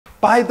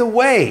By the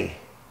way,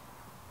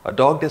 a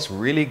dog that's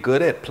really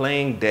good at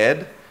playing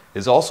dead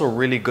is also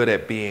really good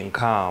at being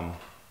calm.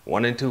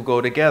 1 and 2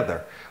 go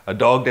together. A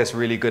dog that's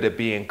really good at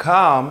being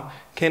calm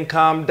can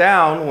calm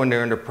down when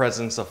they're in the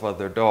presence of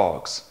other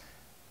dogs.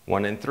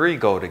 1 and 3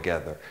 go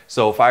together.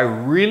 So if I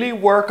really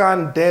work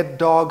on dead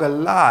dog a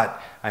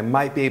lot, I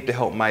might be able to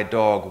help my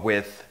dog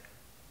with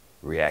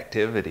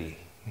reactivity.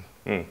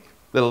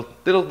 Little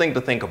thing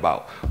to think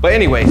about. But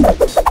anyway.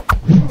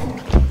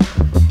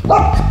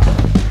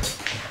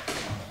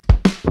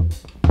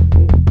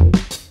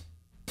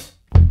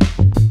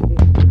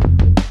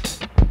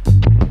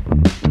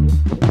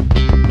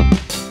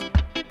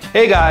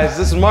 Hey guys,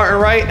 this is Martin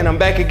Wright and I'm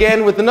back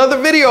again with another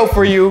video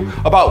for you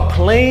about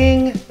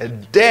playing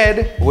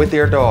dead with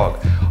your dog.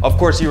 Of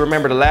course, you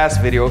remember the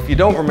last video. If you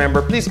don't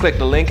remember, please click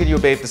the link and you'll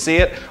be able to see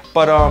it.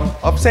 But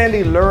of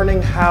Sandy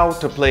learning how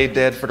to play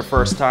dead for the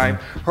first time.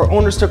 Her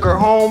owners took her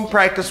home,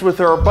 practiced with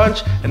her a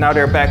bunch, and now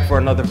they're back for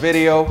another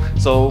video.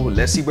 So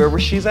let's see where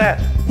she's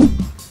at.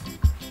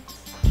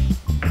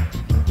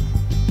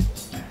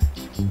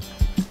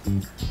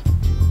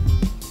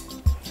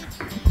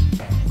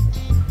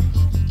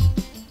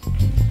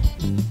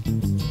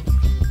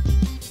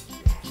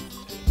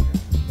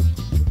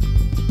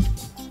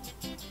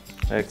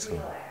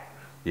 Excellent.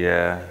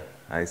 Yeah,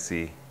 I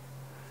see.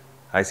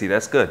 I see,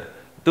 that's good.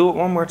 Do it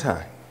one more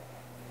time.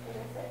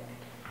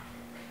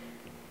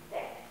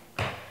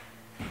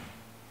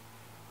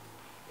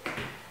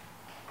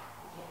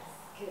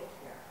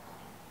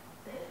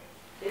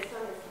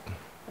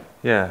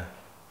 Yeah,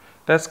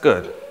 that's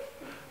good.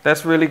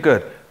 That's really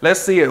good.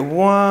 Let's see it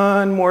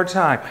one more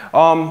time.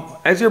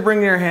 As you're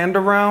bringing your hand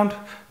around,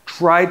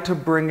 try to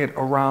bring it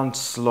around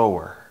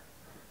slower.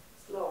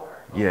 Slower.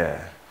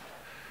 Yeah.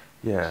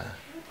 Yeah.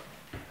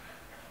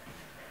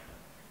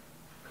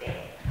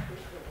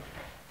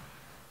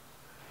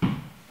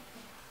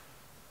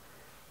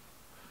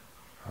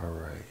 All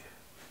right.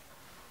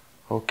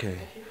 Okay.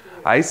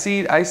 I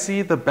see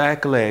the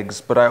back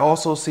legs, but I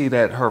also see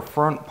that her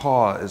front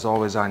paw is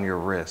always on your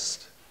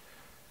wrist.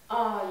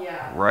 Oh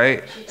yeah.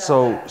 Right?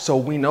 So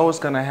we know it's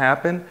gonna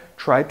happen.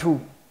 Try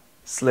to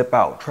slip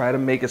out. Try to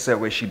make it so that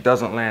way she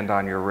doesn't land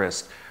on your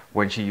wrist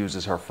when she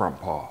uses her front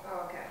paw.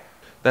 Oh, okay.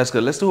 That's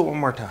good. Let's do it one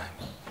more time.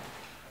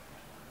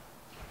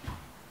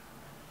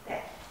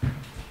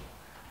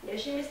 Yeah,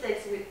 she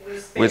mistakes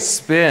with spin. With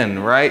spin,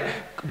 right?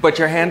 But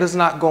your hand is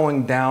not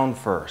going down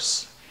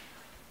first.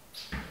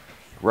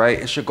 Right?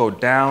 It should go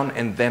down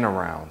and then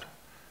around.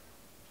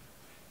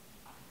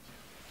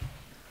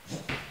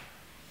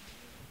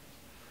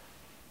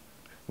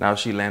 Now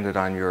she landed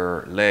on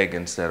your leg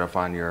instead of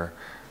on your,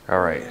 all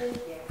right.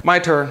 My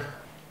turn,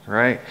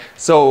 right?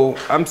 So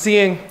I'm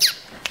seeing,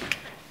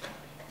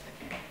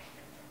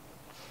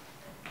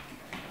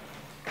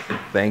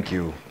 thank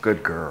you,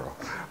 good girl.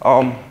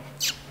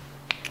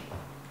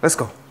 Let's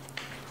go.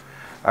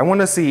 I want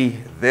to see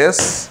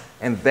this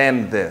and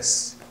then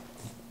this.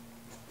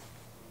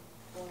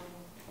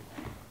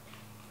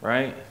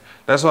 Right?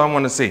 That's what I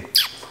want to see.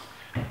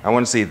 I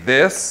want to see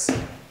this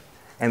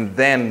and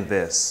then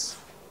this.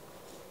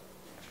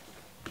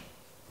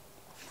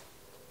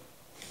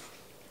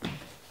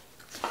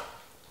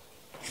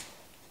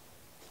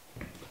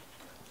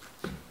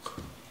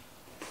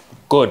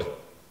 Good.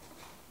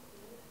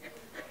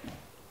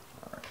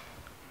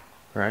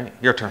 All right,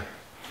 your turn.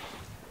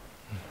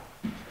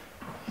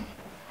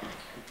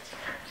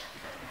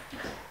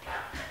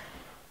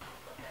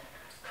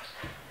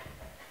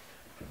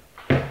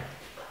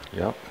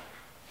 Yep.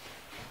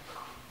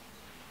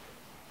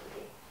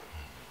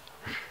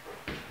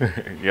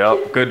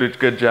 Yep,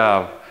 good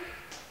job.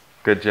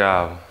 Good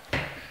job.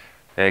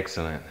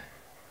 Excellent.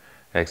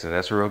 Excellent,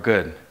 that's real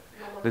good.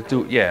 Let's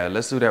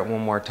do that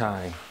one more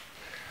time.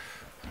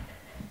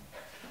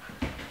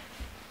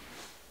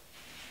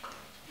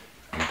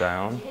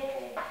 Down.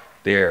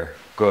 There,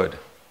 good.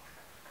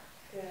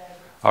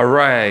 All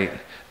right,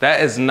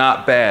 that is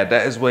not bad.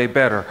 That is way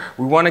better.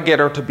 We want to get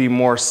her to be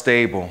more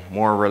stable,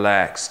 more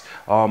relaxed.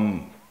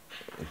 Can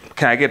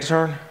I get a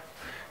turn?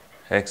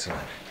 Excellent.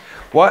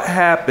 What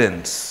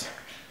happens?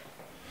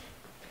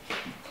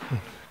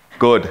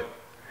 Good.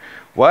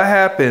 What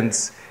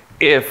happens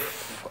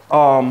if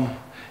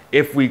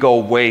we go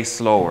way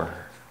slower?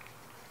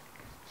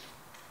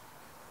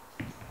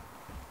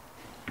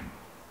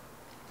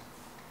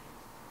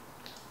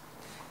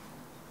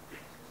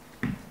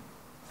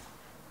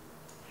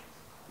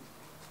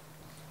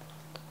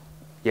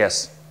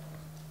 Yes.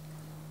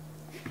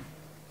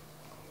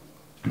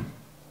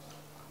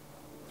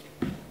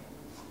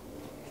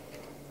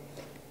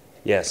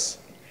 Yes.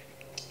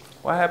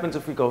 What happens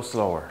if we go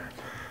slower?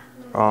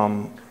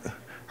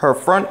 Her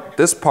front,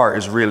 this part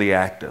is really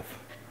active,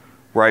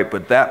 right?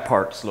 But that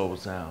part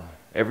slows down.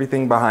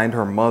 Everything behind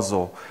her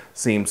muzzle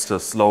seems to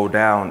slow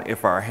down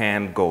if our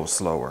hand goes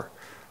slower,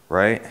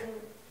 right?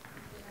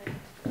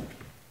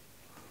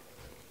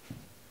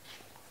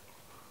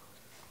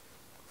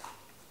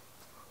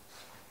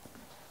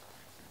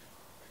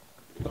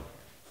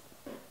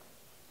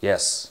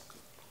 Yes.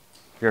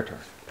 Your turn.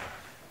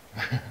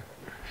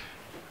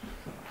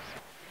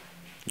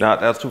 No,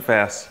 that's too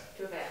fast.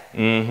 Too fast.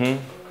 Mm-hmm.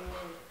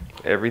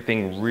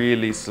 Everything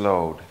really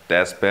slowed.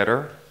 That's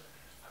better.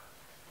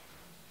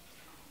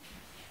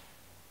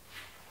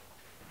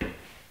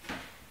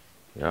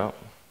 Yep.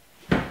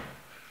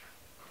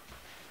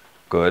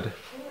 Good.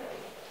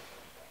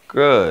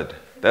 Good.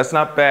 That's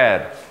not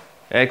bad.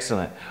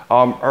 Excellent.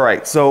 All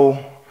right, so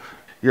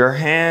your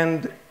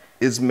hand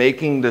is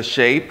making the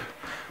shape,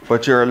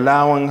 but you're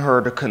allowing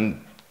her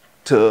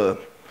to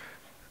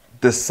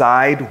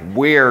decide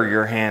where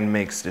your hand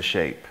makes the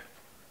shape,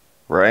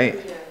 right?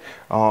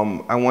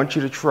 Yeah. I want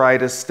you to try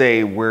to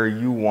stay where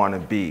you want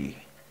to be.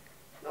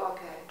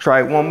 Okay.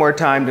 Try it one more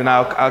time, then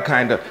I'll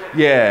kind of,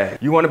 yeah.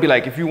 You want to be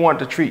like, if you want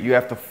the treat, you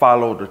have to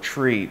follow the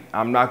treat.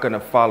 I'm not going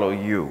to follow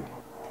you.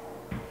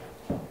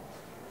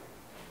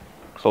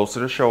 Close to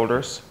the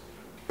shoulders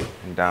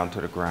and down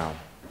to the ground.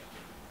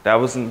 That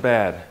wasn't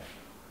bad.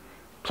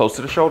 Close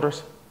to the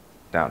shoulders,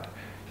 down.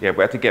 Yeah,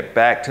 we have to get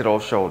back to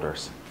those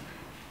shoulders.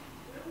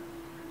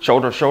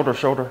 Shoulder, shoulder,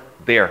 shoulder,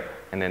 there,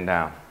 and then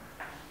down.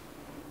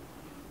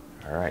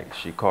 All right,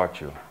 she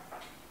caught you.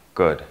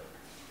 Good.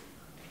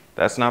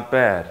 That's not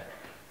bad.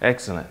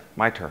 Excellent.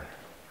 My turn.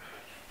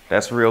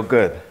 That's real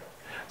good.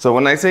 So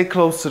when I say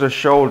close to the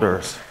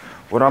shoulders,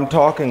 what I'm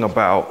talking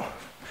about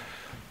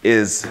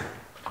is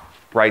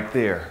right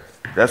there.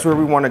 That's where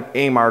we want to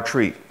aim our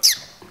treat.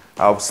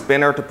 I'll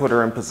spin her to put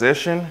her in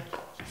position,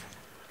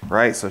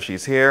 right? So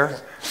she's here.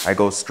 I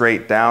go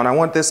straight down. I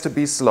want this to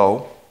be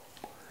slow.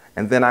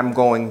 And then I'm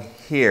going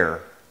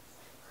here.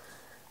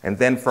 And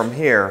then from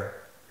here,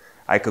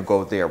 I could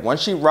go there.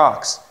 Once she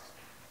rocks,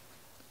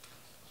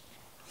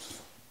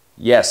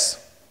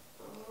 yes.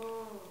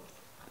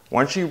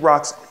 Once she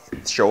rocks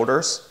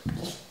shoulders,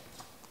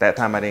 that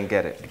time I didn't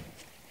get it.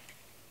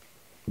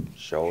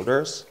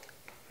 Shoulders.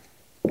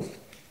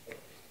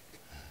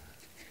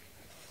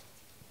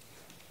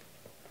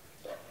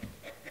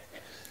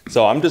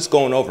 So I'm just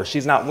going over.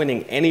 She's not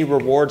winning any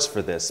rewards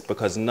for this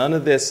because none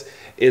of this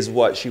is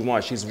what she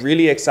wants. She's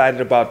really excited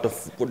about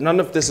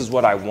none of this is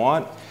what I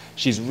want.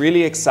 She's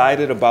really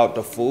excited about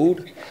the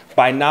food.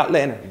 By not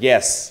letting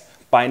her,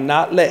 by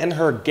not letting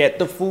her get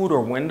the food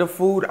or win the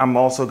food, I'm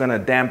also gonna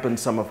dampen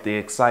some of the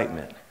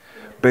excitement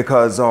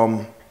because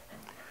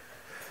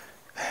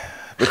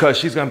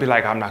she's gonna be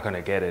like, I'm not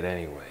gonna get it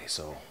anyway.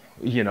 So,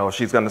 you know,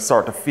 she's gonna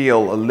start to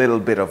feel a little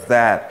bit of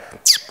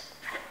that,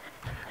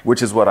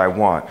 which is what I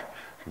want.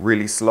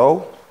 Really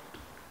slow.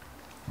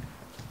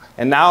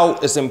 And now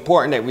it's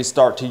important that we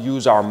start to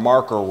use our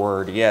marker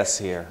word, yes,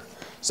 here.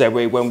 So that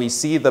way when we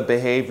see the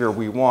behavior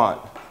we want,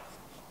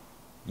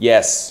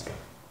 yes,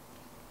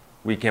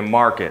 we can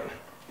mark it,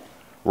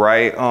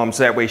 right?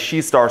 So that way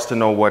she starts to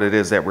know what it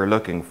is that we're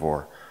looking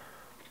for.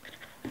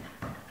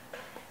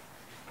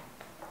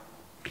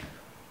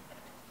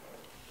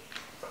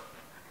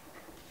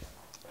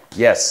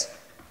 Yes,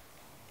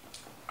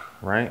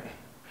 right?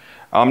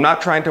 I'm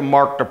not trying to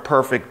mark the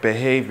perfect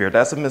behavior.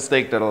 That's a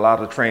mistake that a lot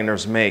of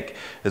trainers make,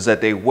 is that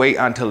they wait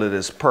until it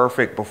is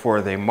perfect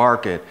before they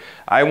mark it.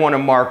 I want to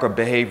mark a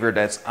behavior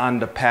that's on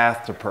the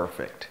path to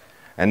perfect,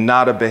 and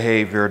not a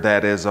behavior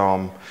that is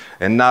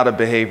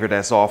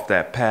that's off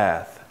that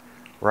path,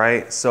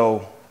 right?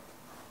 So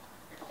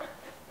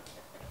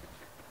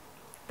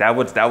that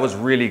was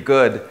really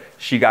good.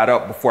 She got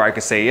up before I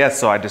could say yes,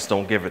 so I just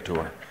don't give it to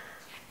her.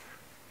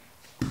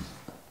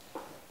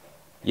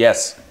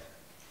 Yes.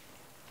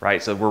 Right,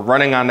 so we're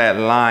running on that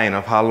line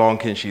of how long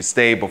can she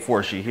stay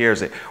before she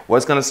hears it.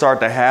 What's gonna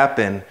start to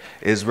happen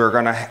is we're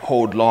gonna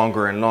hold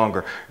longer and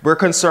longer. We're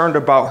concerned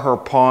about her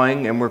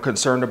pawing and we're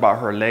concerned about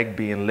her leg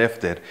being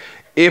lifted.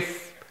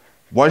 If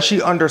once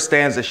she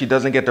understands that she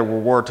doesn't get the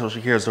reward till she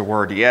hears the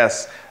word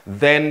yes,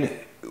 then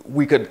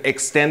we could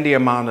extend the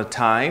amount of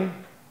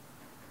time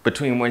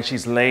between when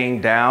she's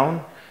laying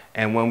down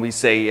and when we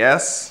say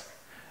yes.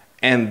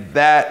 And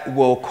that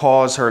will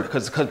cause her,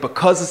 because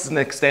it's an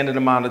extended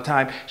amount of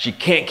time, she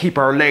can't keep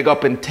her leg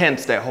up and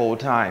tense that whole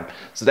time.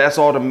 So that's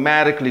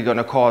automatically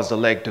gonna cause the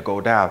leg to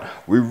go down.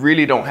 We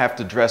really don't have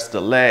to address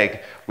the leg,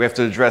 we have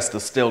to address the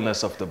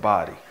stillness of the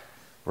body,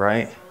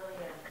 right?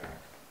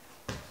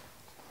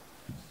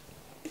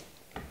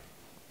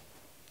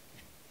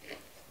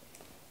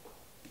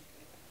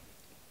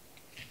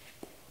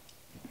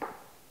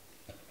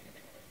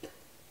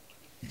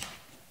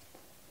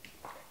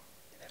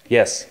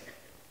 Yes.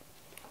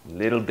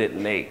 Little bit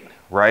late,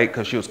 right?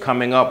 Because she was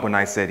coming up when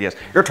I said yes.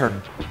 Your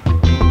turn.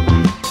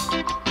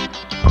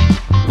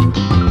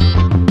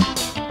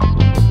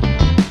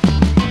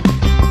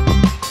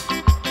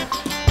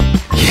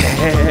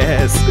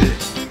 Yes.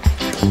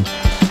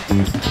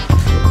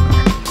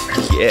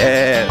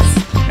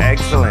 Yes.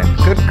 Excellent.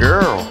 Good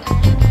girl.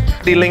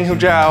 D-Ling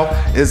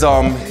Hujao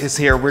is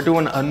here. We're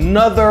doing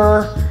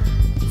another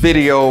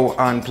video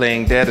on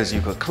playing dead, as you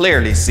could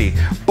clearly see,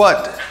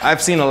 but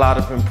I've seen a lot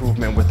of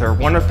improvement with her.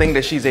 One of the things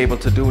that she's able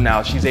to do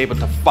now, she's able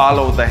to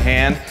follow the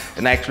hand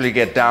and actually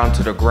get down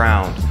to the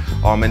ground.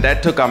 And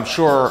that took, I'm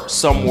sure,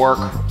 some work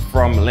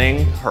from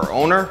Ling, her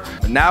owner.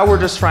 Now we're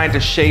just trying to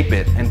shape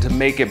it and to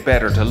make it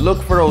better, to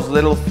look for those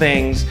little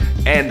things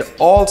and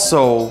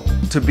also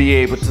to be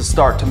able to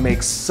start to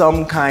make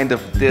some kind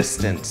of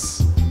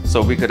distance.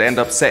 So we could end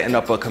up setting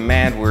up a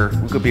command where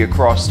we could be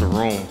across the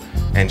room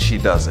and she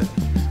does it.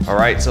 All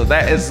right, so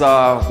that is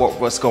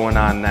what's going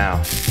on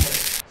now.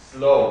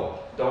 Slow,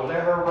 don't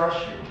let her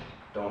rush you.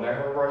 Don't let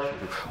her rush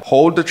you.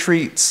 Hold the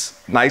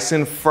treats nice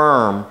and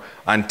firm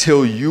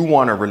until you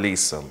want to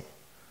release them.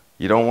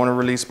 You don't want to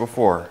release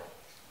before.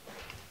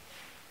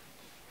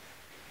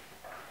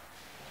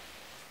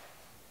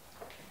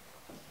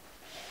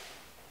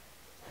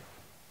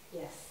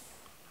 Yes.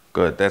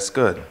 Good, that's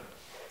good.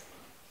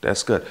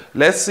 That's good.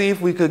 Let's see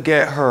if we could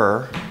get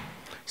her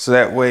so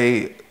that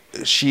way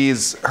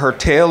her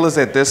tail is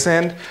at this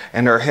end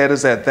and her head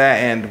is at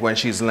that end when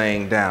she's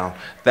laying down.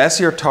 That's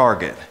your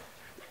target.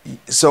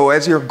 So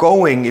as you're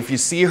going, if you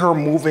see her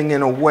moving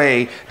in a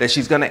way that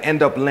she's going to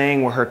end up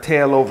laying with her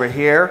tail over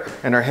here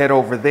and her head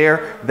over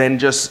there, then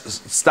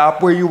just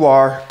stop where you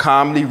are,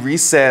 calmly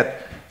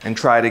reset, and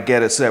try to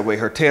get it so that way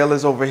her tail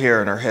is over here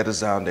and her head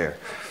is down there.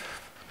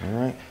 All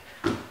right.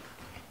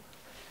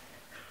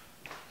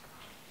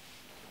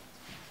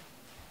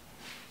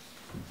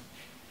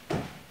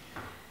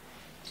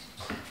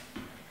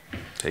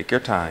 Take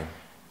your time.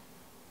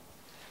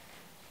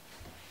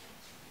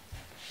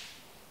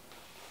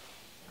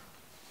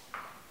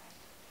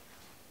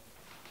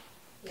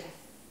 Yes.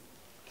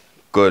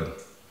 Good.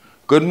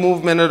 Good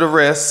movement of the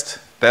wrist.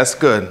 That's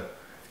good.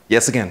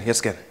 Yes again.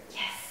 Yes again.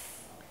 Yes.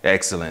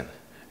 Excellent.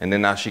 And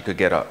then now she could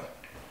get up.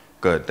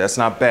 Good. That's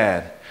not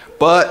bad.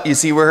 But you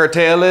see where her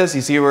tail is?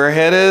 You see where her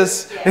head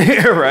is?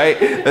 Yeah.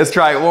 Right? Let's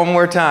try it one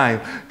more time.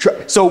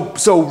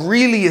 So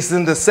really it's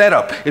in the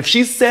setup. If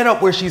she's set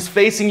up where she's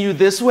facing you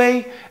this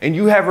way and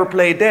you have her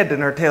play dead,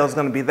 then her tail's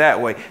going to be that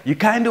way. You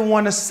kind of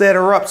want to set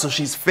her up so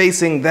she's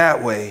facing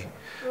that way.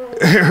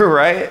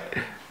 Right?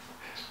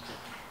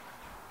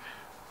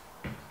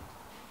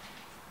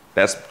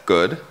 That's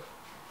good.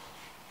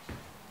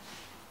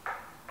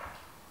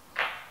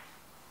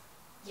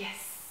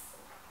 Yes.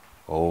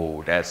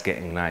 Oh, that's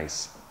getting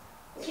nice.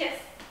 Yes.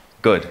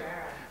 Good.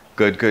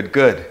 Good, good,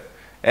 good.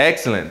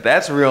 Excellent.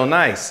 That's real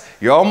nice.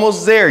 You're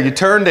almost there. You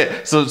turned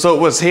it. So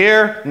it was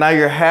here. Now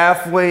you're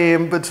halfway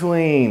in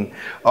between.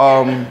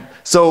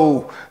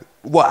 So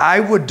what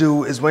I would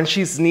do is when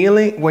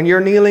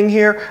you're kneeling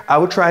here, I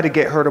would try to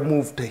get her to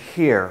move to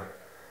here.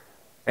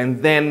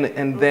 And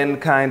then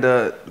kind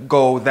of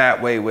go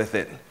that way with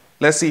it.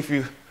 Let's see if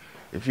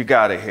you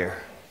got it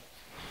here.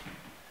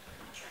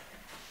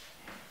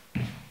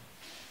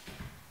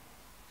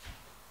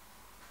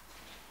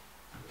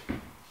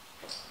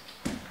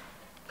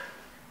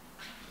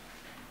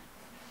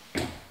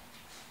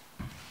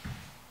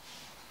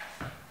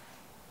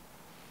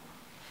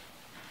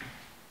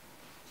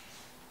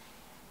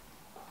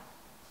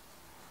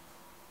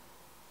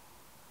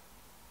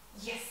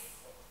 Yes.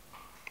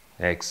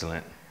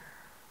 Excellent.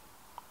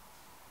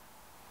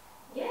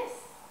 Yes.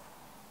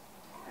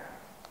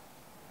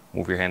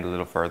 Move your hand a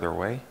little further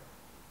away.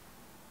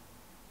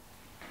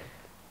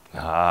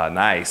 Ah,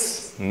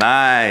 nice,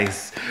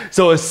 nice.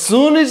 So as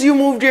soon as you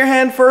moved your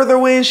hand further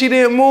away and she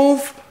didn't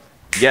move,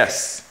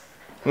 yes,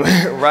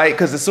 right?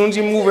 Because as soon as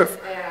you move it,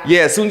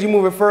 yeah, as soon as you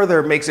move it further,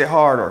 it makes it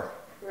harder.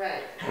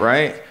 Right.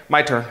 Right?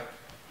 My turn.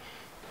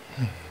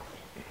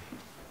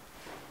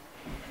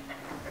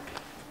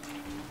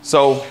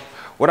 So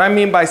what I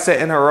mean by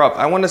setting her up,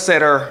 I want to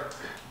set her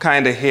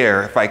kind of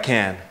here if I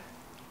can.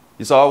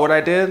 You saw what I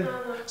did?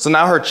 So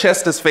now her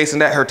chest is facing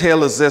that, her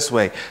tail is this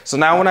way. So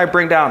now when I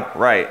bring down,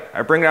 right,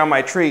 I bring down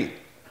my treat.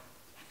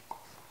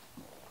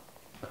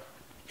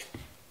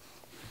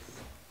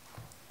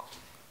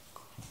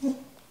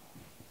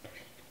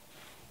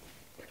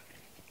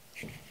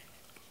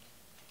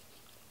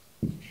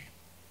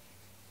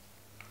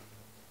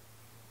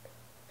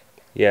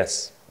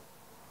 Yes.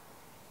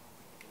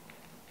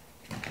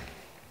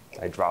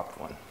 I dropped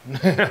one.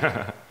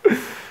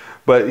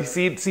 But you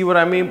see what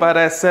I mean by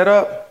that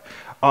setup?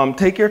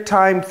 Take your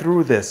time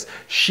through this.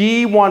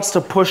 She wants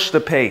to push the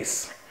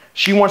pace.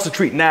 She wants to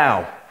treat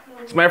now.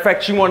 As a matter of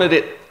fact, she wanted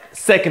it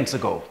seconds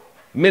ago,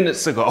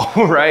 minutes ago,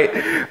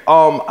 right?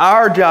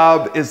 Our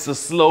job is to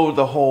slow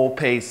the whole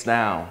pace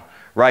down,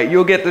 right?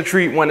 You'll get the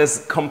treat when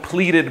it's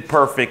completed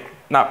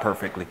not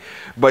perfectly,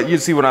 but you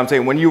see what I'm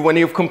saying. When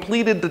you've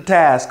completed the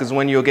task is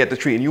when you'll get the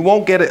treat, and you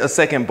won't get it a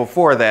second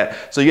before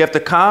that. So you have to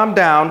calm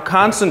down,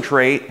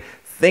 concentrate,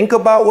 think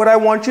about what I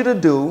want you to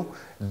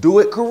do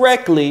it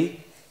correctly.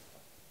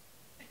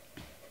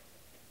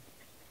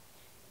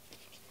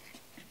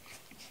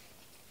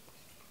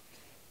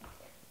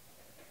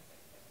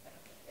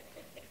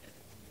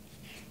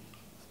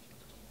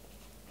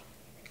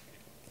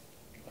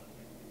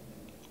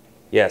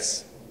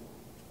 Yes.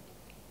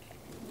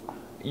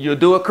 You'll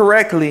do it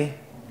correctly,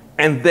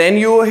 and then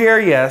you will hear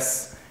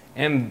yes,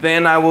 and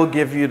then I will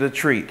give you the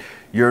treat.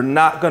 You're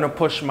not going to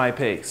push my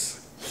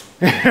pace,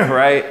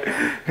 right?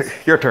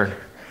 Your turn.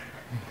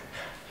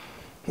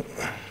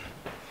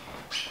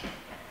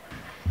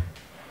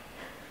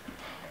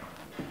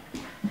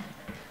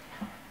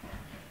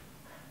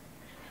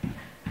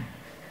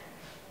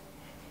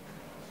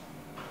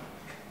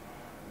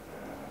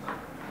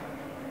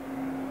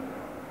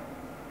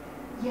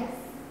 Yes.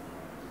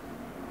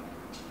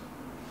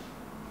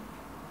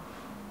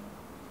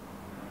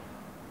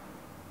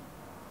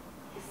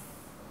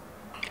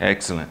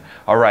 Excellent.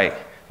 All right.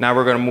 Now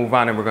we're going to move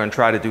on and we're going to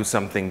try to do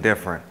something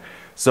different.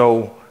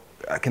 So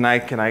can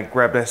I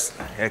grab this?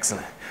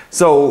 Excellent.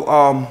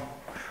 So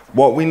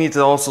what we need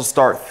to also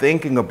start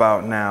thinking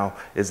about now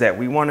is that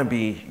we want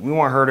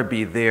her to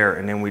be there,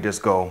 and then we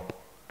just go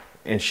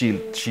and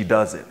she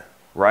does it,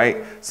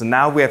 right? So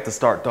now we have to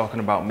start talking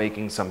about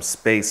making some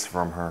space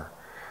from her.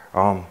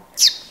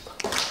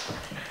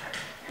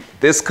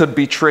 This could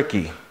be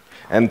tricky.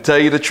 And to tell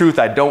you the truth,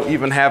 I don't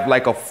even have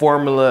like a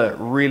formula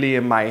really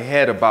in my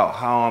head about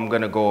how I'm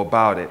gonna go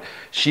about it.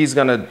 She's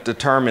gonna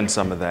determine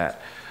some of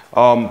that.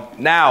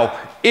 Now,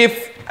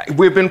 if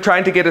we've been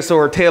trying to get it so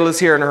her tail is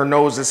here and her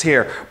nose is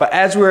here, but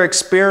as we're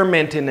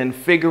experimenting and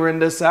figuring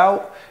this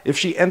out, if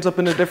she ends up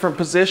in a different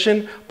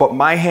position, but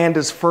my hand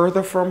is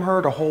further from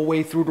her the whole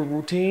way through the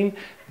routine,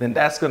 then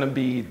that's gonna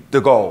be the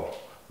goal.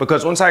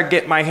 Because once I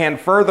get my hand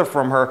further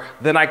from her,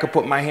 then I could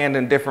put my hand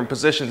in different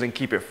positions and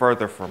keep it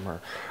further from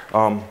her.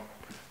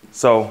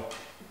 So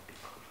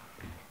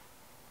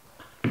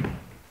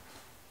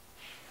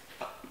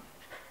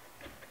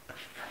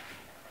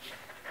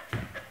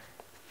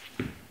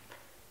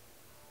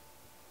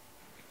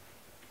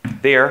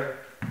there,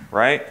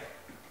 right?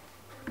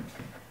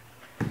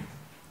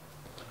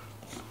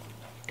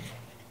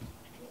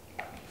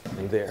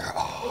 And there,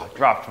 oh,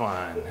 dropped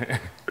one.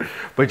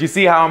 But you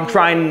see how I'm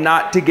trying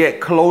not to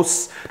get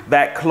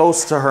that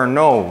close to her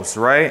nose,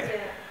 right? Yeah.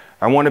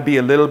 I want to be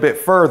a little bit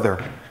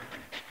further.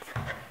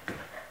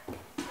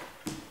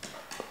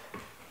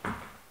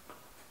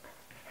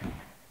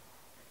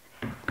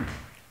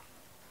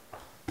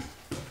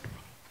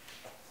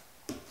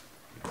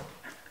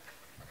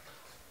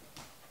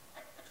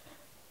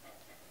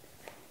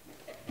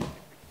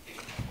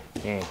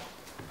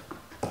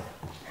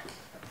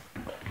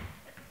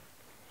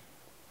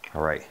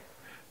 All right,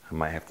 I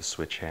might have to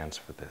switch hands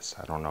for this.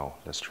 I don't know.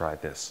 Let's try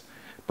this.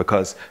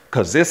 Because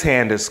this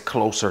hand is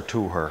closer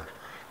to her.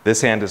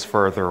 This hand is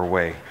further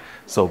away.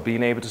 So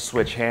being able to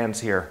switch hands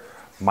here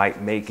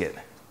might make it.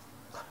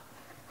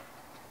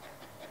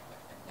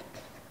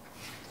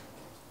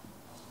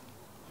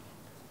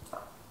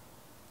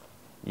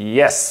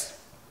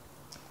 Yes.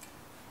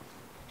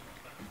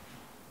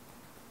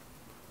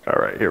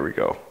 All right, here we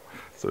go.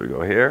 So we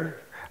go here.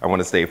 I want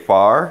to stay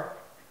far.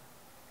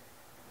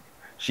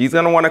 She's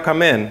going to want to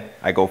come in.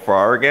 I go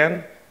far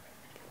again.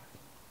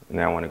 And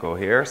then I want to go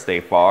here, stay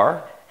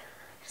far.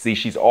 See,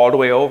 she's all the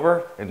way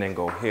over, and then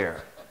go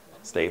here,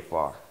 stay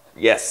far.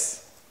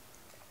 Yes.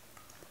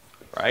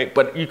 Right?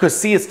 But you could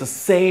see it's the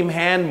same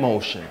hand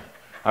motion.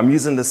 I'm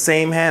using the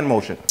same hand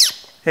motion.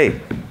 Hey,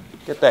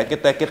 get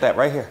that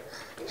right here.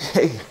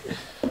 Hey,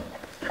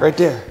 right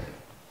there.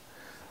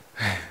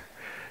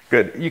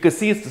 Good. You can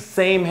see it's the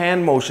same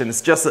hand motion.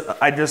 It's just,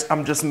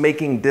 I'm just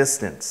making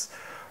distance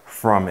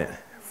from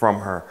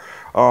her.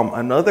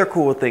 Another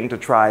cool thing to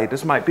try,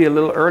 this might be a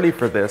little early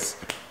for this,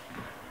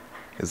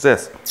 is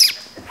this.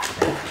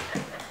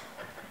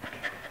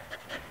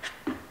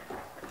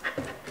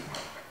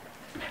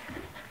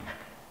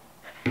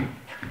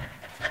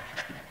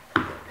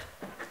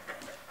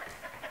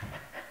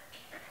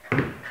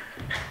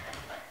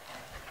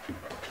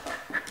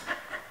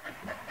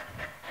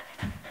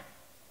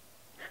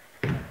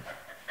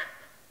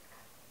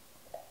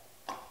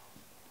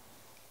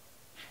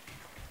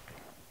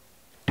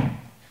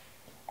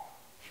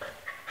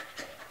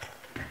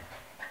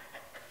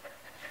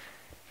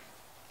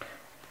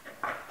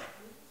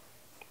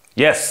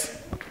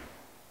 Yes.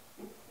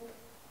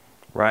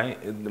 Right?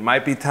 It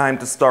might be time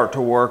to start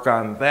to work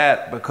on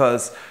that,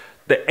 because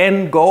the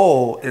end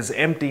goal is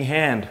empty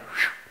hand.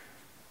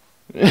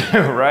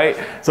 Right?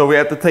 So we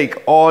have to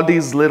take all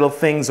these little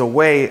things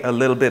away a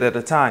little bit at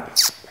a time.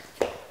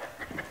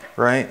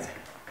 Right?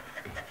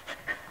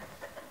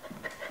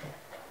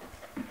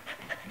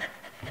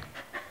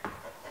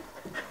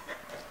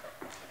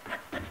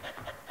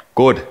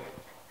 Good.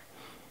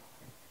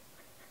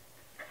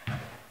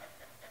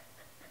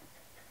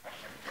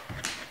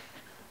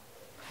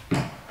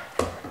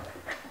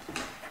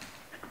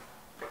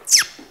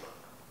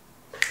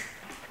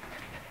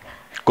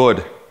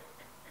 Good.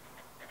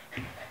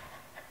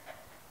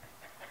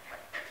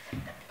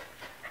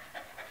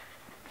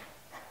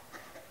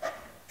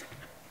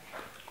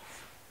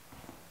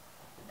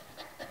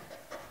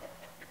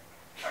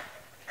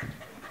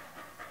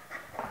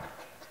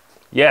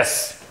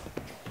 Yes.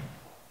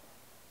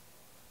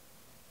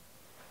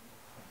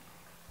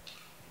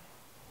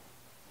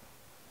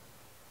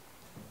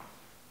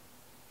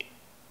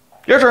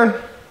 Your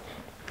turn.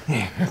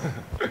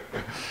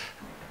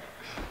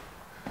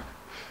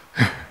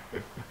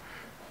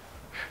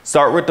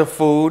 Start with the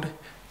food.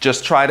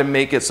 Just try to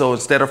make it so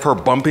instead of her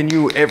bumping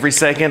you every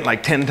second,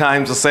 like 10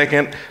 times a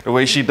second, the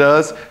way she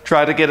does,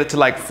 try to get it to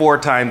like 4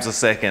 times a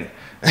second.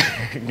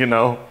 You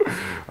know,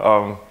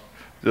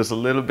 just a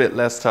little bit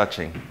less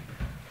touching.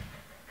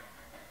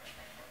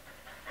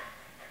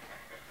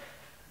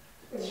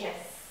 Yes.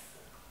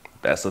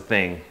 That's the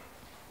thing.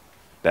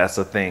 That's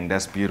the thing.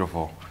 That's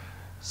beautiful.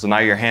 So now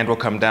your hand will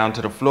come down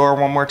to the floor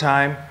one more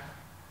time.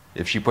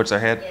 If she puts her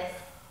head? Yes.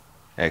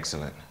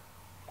 Excellent.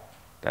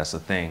 That's the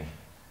thing.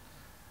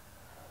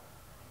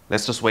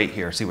 Let's just wait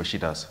here, see what she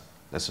does.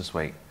 Let's just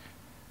wait.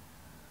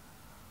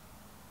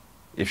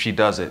 If she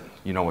does it,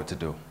 you know what to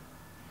do.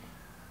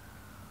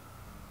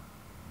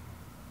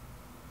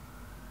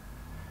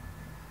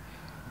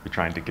 We're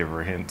trying to give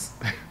her hints.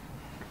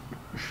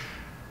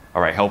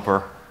 All right, help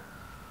her.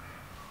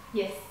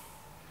 Yes.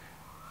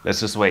 Let's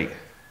just wait.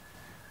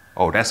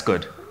 Oh, that's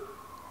good.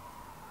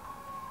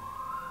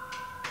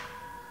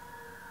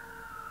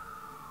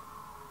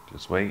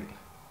 Just wait.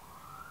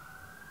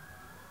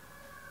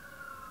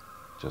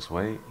 Just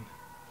wait.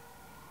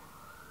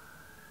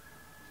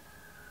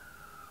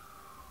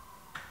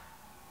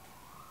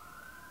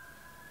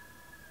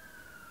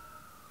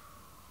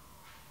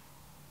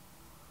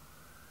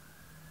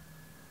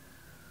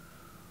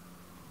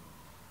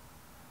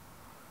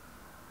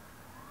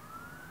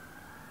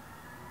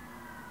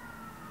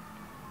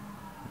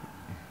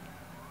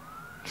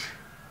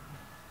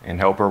 And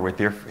help her with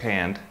your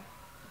hand.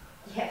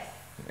 Yes.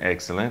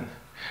 Excellent.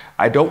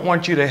 I don't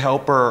want you to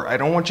help her. I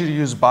don't want you to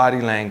use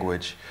body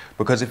language,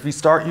 because if you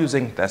start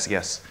using, that's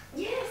yes.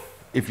 Yes.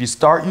 If you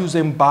start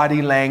using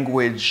body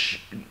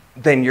language,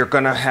 then you're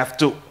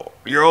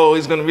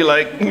always gonna be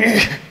like,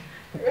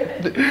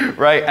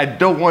 right? I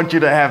don't want you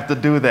to have to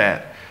do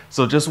that.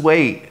 So just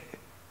wait.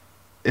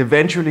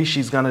 Eventually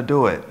she's gonna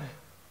do it.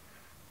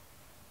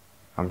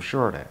 I'm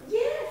sure of that.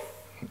 Yes.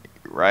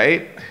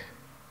 Right?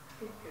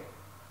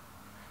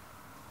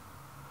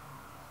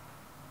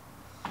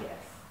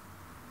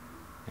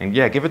 And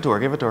yeah, give it to her,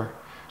 give it to her.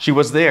 She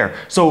was there.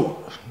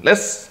 So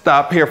let's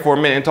stop here for a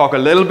minute and talk a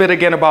little bit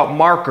again about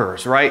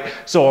markers, right?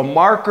 So a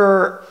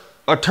marker,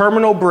 a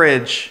terminal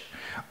bridge,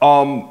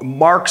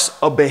 marks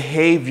a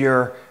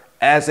behavior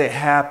as it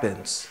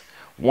happens.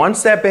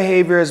 Once that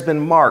behavior has been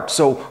marked,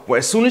 so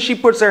as soon as she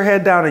puts her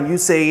head down and you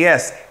say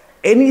yes,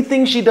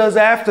 anything she does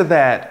after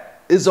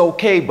that is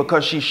okay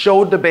because she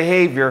showed the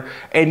behavior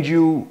and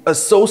you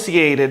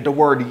associated the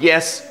word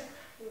yes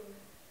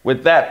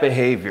with that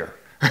behavior.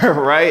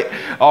 Right?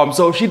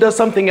 So if she does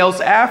something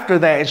else after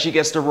that and she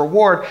gets the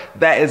reward,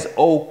 that is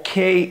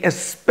okay,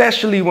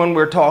 especially when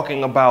we're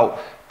talking about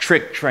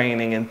trick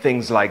training and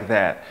things like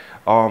that.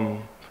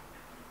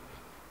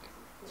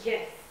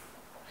 Yes.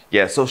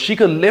 Yeah, so she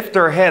could lift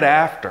her head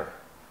after,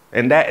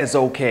 and that is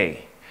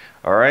okay.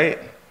 All right?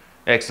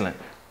 Excellent.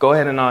 Go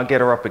ahead and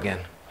get her up again.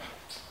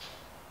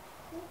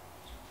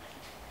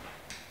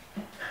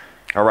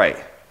 All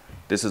right.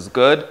 This is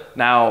good.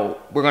 Now,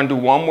 we're going to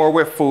do one more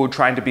with food,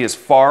 trying to be as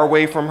far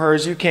away from her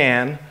as you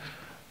can.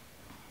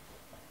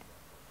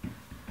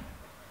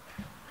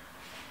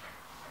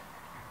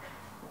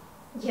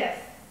 Yes.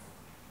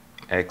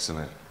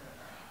 Excellent.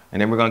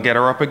 And then we're going to get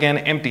her up again,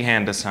 empty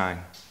hand this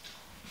time.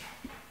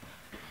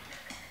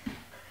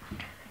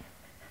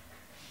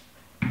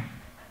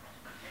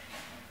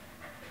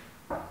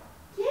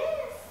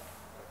 Yes.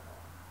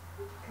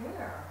 Good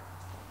girl.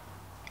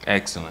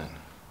 Excellent.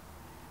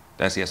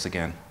 That's yes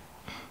again.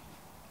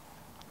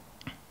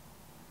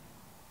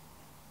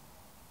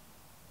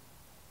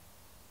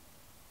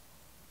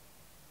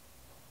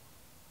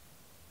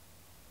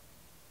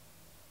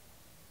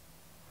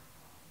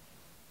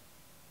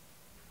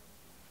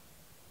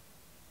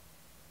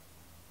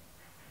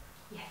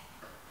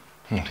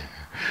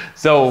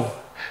 So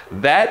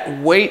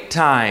that wait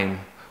time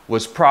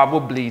was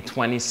probably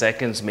 20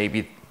 seconds,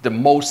 maybe the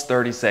most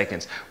 30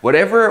 seconds.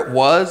 Whatever it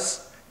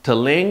was to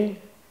Ling,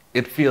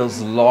 it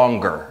feels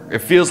longer. It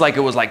feels like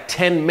it was like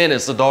 10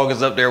 minutes the dog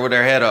is up there with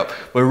her head up,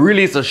 but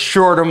really it's a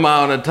short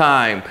amount of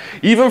time.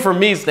 Even for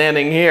me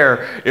standing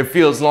here, it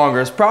feels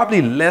longer. It's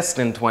probably less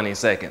than 20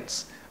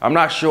 seconds. I'm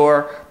not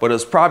sure, but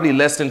it's probably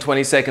less than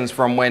 20 seconds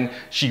from when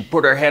she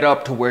put her head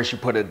up to where she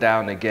put it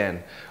down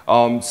again.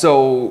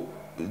 So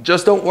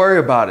just don't worry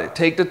about it.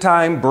 Take the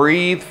time,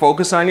 breathe,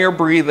 focus on your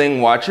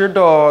breathing, watch your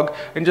dog,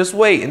 and just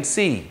wait and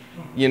see.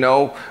 You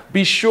know,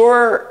 be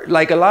sure,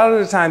 like a lot of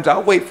the times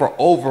I'll wait for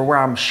over where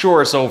I'm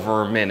sure it's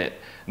over a minute,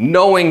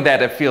 knowing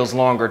that it feels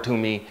longer to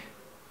me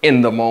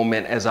in the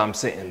moment as I'm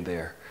sitting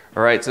there.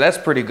 All right, so that's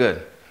pretty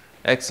good.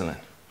 Excellent.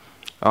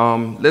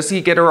 Let's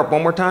see, get her up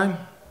one more time.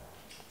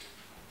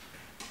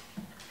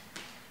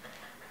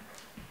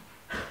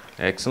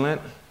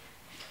 Excellent.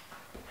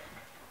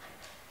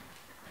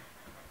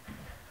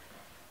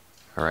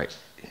 All right,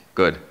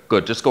 good,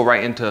 good. Just go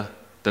right into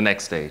the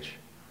next stage.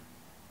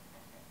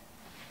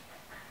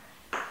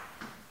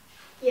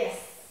 Yes.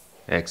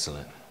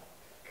 Excellent.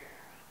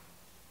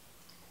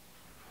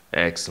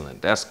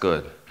 Excellent, that's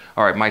good.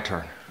 All right, my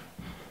turn.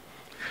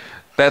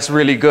 That's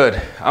really good.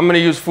 I'm gonna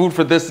use food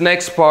for this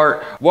next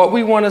part. What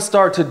we wanna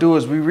start to do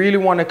is we really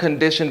wanna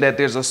condition that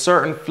there's a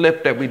certain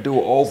flip that we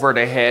do over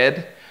the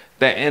head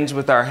that ends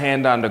with our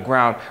hand on the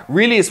ground.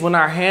 Really, it's when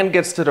our hand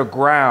gets to the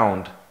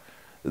ground,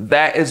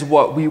 that is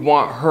what we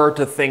want her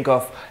to think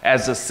of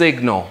as a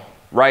signal,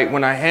 right?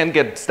 When our hand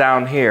gets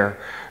down here,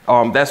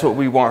 that's what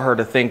we want her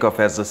to think of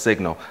as a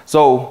signal.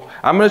 So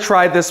I'm gonna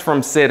try this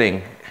from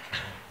sitting.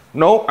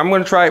 No, I'm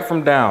gonna try it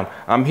from down.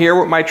 I'm here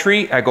with my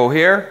treat, I go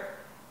here.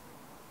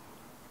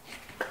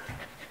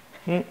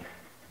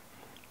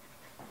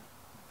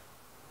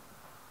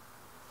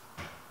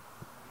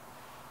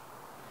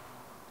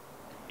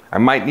 I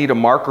might need a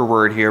marker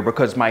word here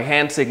because my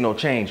hand signal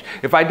changed.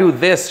 If I do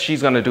this,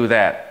 she's gonna do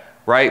that,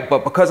 right?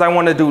 But because I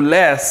wanna do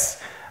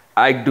less,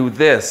 I do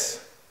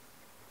this.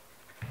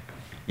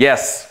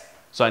 Yes,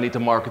 so I need to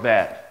mark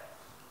that,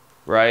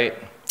 right?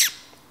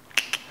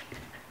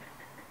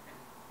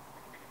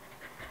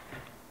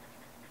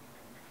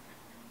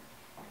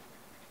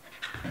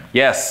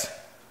 Yes.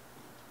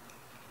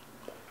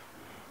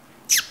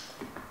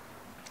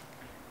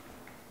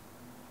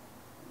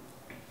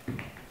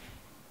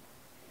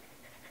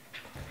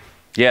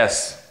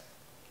 Yes.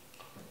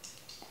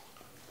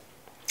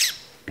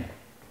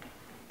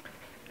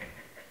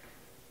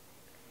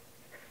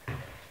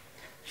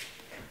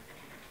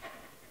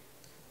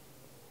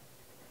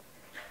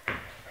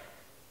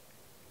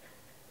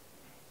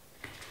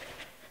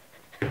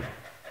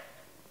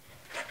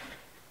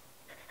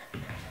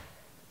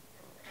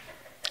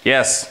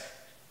 Yes.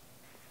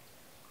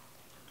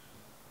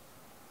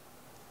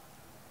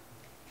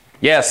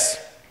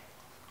 Yes.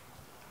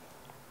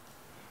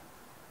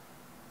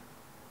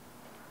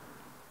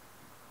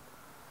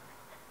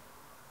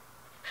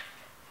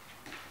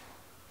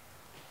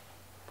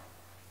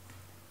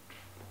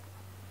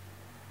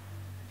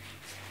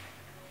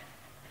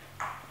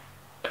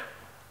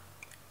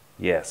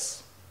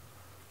 Yes.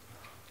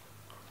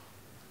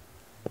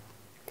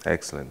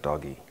 Excellent,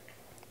 doggy.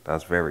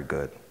 That's very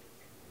good.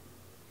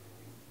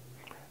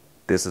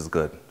 This is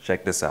good.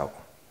 Check this out.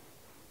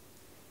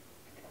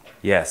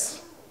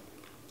 Yes.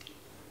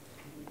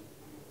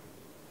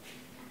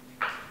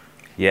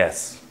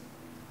 Yes.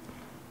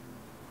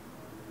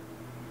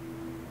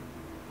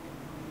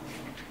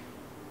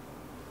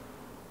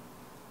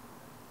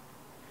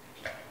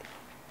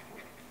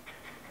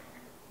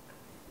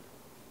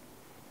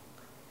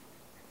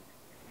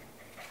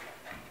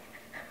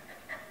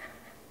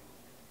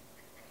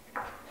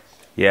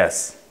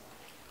 Yes.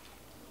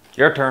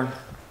 Your turn.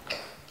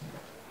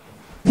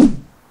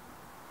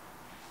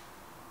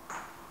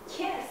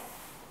 Yes.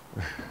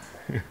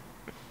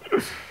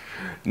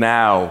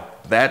 Now,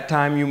 that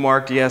time you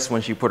marked yes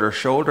when she put her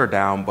shoulder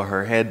down, but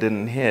her head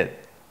didn't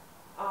hit.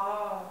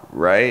 Oh.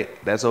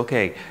 Right? That's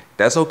okay.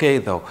 That's okay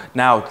though.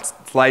 Now,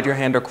 slide your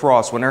hand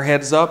across. When her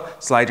head's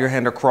up, slide your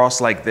hand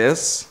across like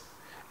this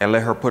and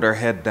let her put her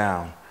head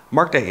down.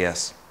 Mark that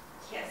yes.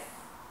 Yes.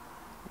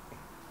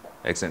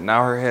 Excellent.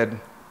 Now her head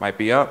might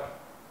be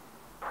up.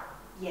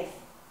 Yes.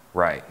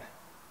 Right.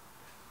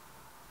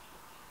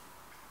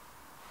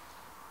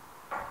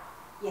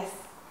 Yes.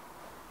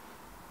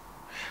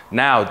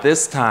 Now,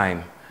 this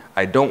time,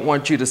 I don't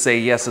want you to say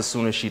yes as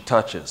soon as she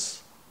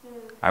touches.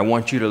 I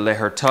want you to let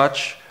her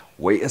touch,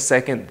 wait a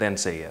second, then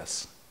say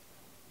yes.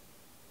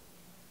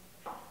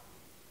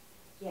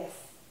 Yes.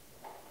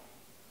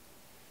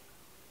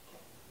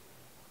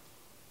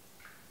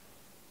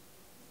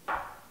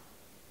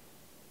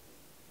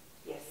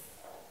 Yes.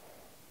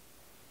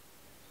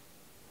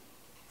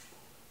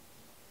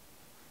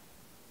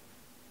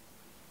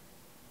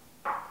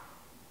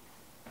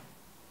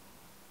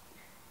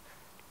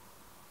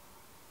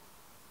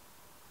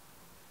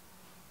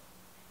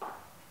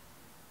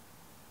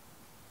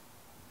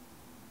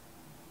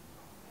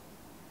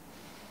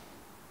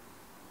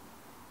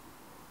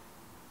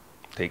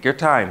 Take your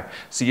time.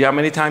 See how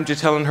many times you're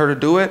telling her to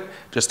do it?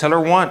 Just tell her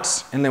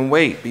once and then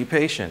wait. Be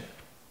patient.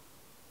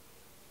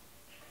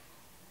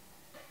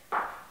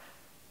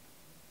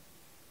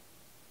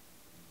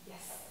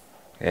 Yes.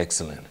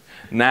 Excellent.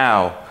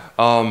 Now,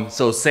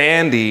 so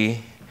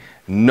Sandy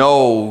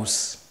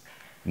knows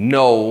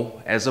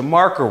no as a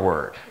marker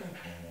word,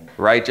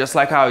 right? Just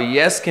like how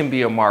yes can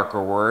be a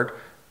marker word,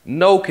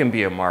 no can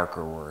be a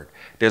marker word.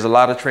 There's a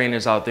lot of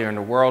trainers out there in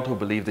the world who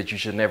believe that you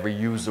should never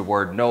use the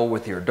word no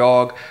with your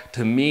dog.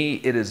 To me,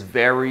 it is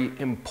very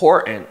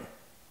important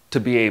to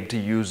be able to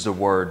use the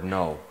word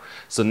no.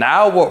 So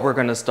now what we're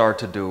going to start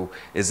to do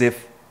is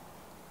if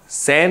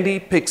Sandy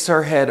picks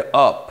her head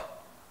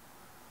up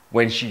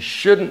when she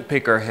shouldn't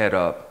pick her head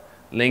up,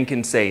 Lynn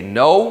can say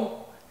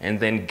no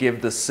and then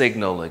give the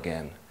signal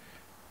again.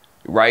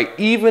 Right?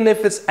 Even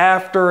if it's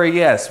after a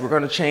yes, we're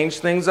going to change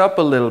things up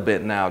a little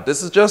bit now.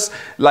 This is just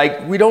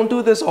like, we don't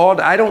do this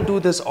I don't do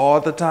this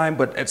all the time,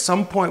 but at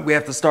some point we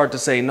have to start to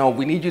say, no,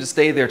 we need you to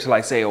stay there till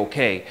I say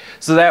okay.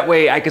 So that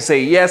way I can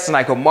say yes and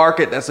I can mark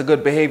it. That's a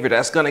good behavior.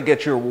 That's going to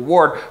get you a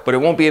reward, but it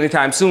won't be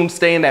anytime soon.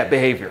 Stay in that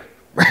behavior.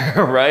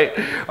 Right?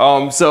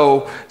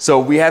 So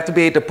we have to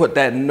be able to put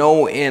that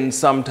no in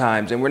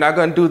sometimes, and we're not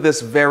going to do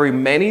this very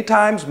many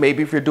times.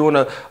 Maybe if you're doing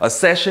a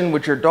session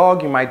with your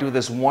dog, you might do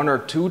this 1 or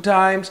 2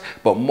 times,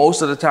 but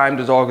most of the time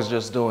the dog is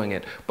just doing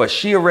it. But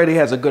she already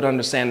has a good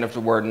understanding of the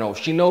word no.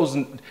 She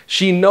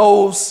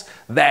knows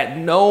that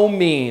no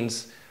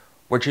means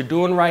what you're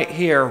doing right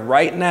here,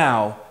 right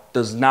now,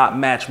 does not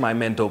match my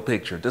mental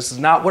picture. This is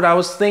not what I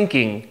was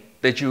thinking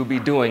that you would be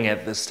doing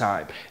at this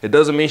time. It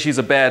doesn't mean she's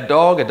a bad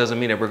dog. It doesn't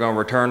mean that we're going to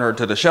return her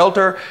to the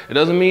shelter. It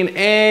doesn't mean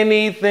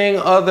anything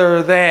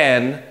other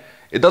than,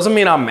 it doesn't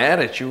mean I'm mad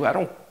at you. I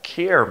don't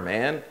care,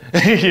 man,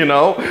 you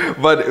know,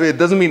 but it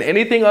doesn't mean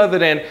anything other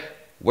than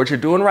what you're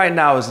doing right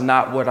now is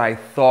not what I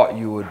thought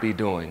you would be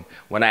doing.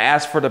 When I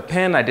asked for the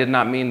pen, I did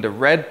not mean the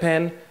red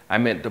pen. I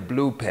meant the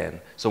blue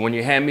pen. So when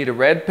you hand me the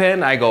red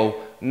pen, I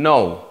go,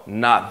 no,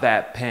 not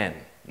that pen.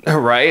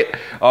 Right?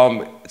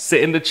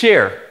 Sit in the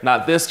chair,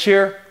 not this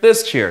chair,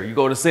 this chair. You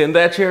go to sit in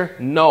that chair?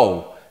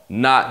 No,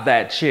 not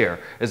that chair.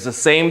 It's the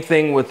same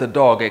thing with the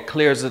dog. It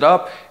clears it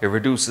up, it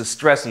reduces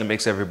stress, and it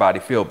makes everybody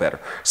feel better.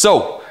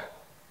 So,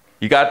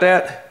 you got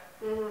that?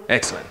 Mm-hmm.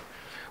 Excellent.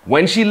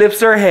 When she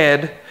lifts her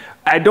head,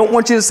 I don't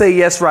want you to say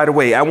yes right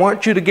away. I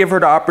want you to give her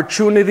the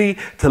opportunity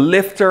to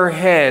lift her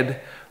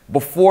head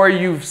before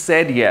you've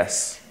said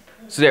yes.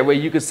 So that way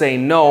you could say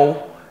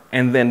no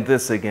and then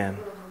this again.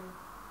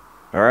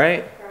 All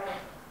right?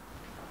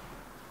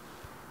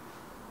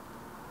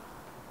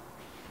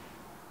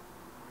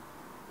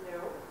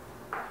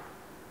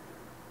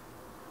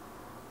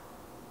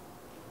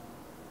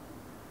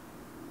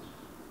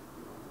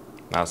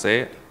 Now say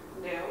it.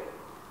 No.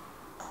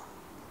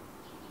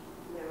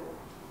 No.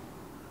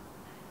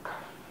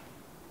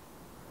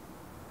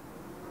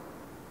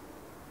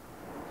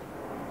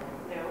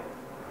 No.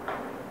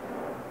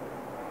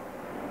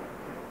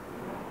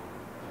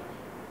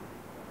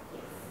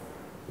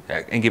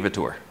 Yes. And give it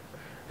to her.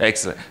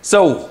 Excellent.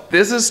 So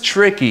this is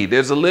tricky.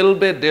 There's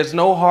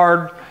no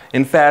hard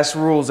and fast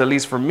rules, at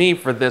least for me,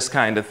 for this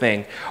kind of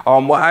thing.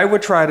 What I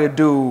would try to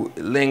do,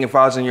 Ling, if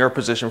I was in your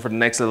position for the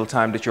next little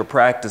time that you're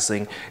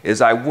practicing, is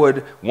I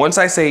would, once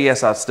I say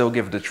yes, I'll still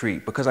give the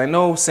treat, because I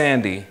know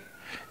Sandy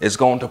is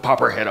going to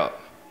pop her head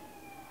up.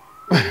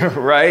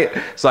 Right?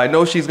 So I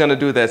know she's going to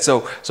do that.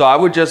 So I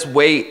would just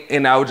wait,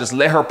 and I would just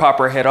let her pop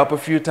her head up a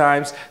few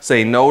times,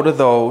 say no to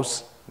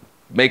those,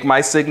 make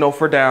my signal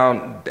for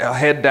down,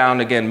 head down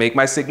again, make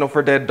my signal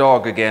for dead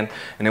dog again.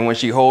 And then when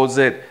she holds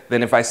it,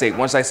 then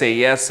once I say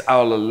yes,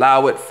 I'll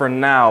allow it for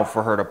now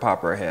for her to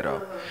pop her head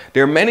up.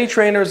 There are many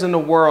trainers in the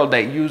world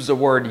that use the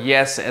word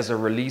yes as a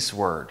release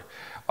word.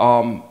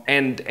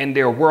 And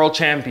they're world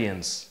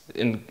champions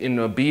in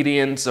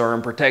obedience or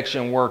in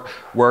protection work,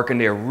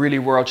 and they're really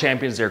world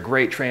champions. They're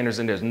great trainers,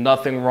 and there's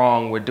nothing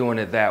wrong with doing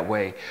it that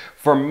way.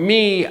 For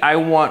me, I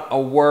want a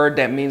word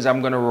that means I'm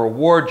going to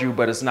reward you,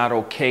 but it's not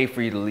okay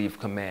for you to leave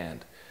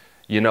command.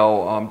 You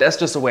know, that's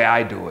just the way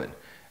I do it.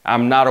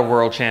 I'm not a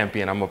world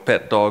champion. I'm a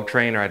pet dog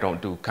trainer. I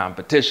don't do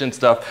competition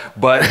stuff,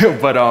 but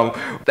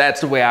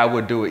that's the way I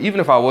would do it. Even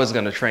if I was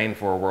going to train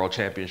for a world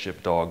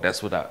championship dog,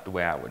 that's the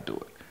way I would do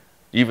it.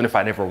 Even if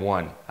I never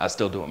won, I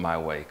still do it my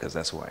way, because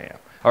that's who I am.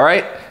 All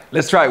right,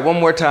 let's try it one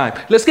more time.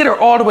 Let's get her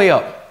all the way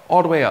up,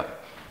 all the way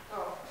up,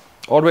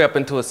 all the way up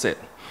into a sit.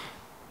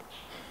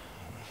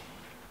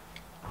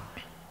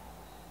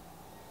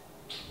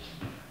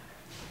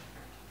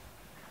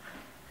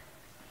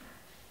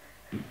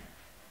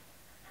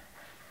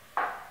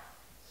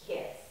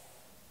 Yes.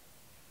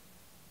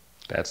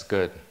 That's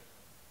good.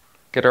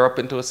 Get her up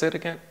into a sit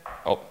again.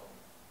 Oh,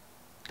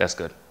 that's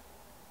good.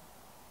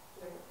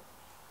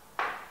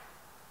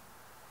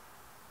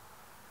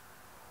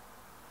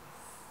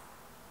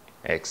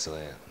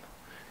 Excellent.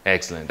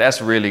 Excellent.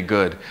 That's really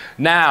good.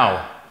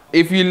 Now,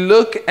 if you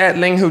look at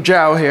Ling Hu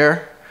Jiao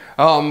here,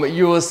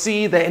 you will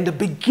see that in the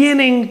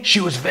beginning, she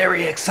was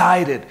very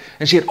excited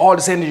and she had all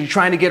this energy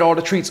trying to get all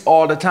the treats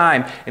all the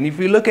time. And if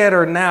you look at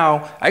her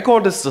now, I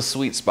call this the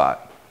sweet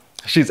spot.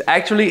 She's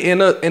actually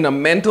in a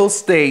mental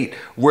state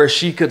where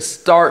she could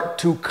start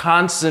to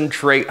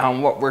concentrate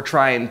on what we're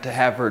trying to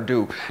have her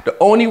do. The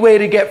only way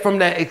to get from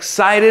that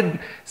excited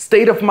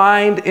state of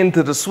mind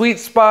into the sweet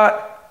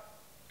spot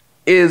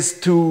is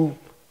to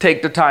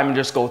take the time and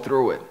just go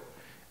through it.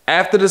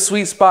 After the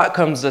sweet spot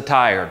comes the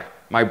tired.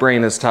 My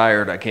brain is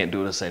tired, I can't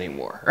do this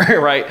anymore,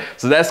 right?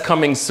 So that's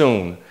coming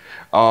soon.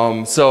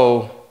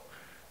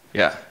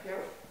 Yeah.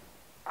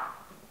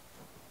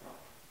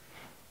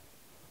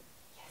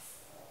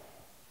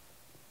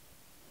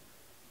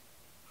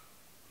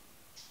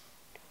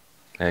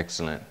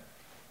 Excellent.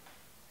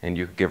 And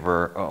you give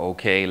her a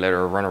okay, let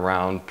her run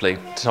around, play,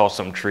 toss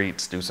some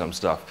treats, do some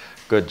stuff.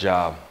 Good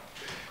job.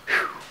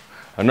 Whew.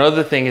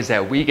 Another thing is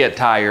that we get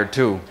tired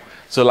too.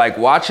 So like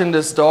watching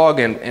this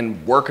dog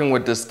and working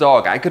with this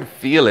dog, I could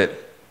feel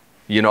it.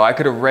 You know, I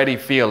could already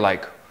feel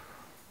like,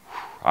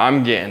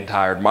 I'm getting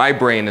tired. My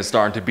brain is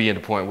starting to be at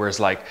the point where it's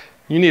like,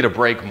 you need a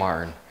break,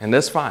 Martin, and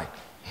that's fine.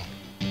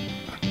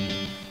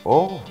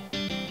 Oh,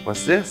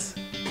 what's this?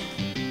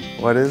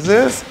 What is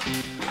this?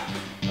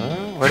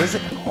 What is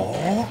it?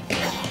 Oh.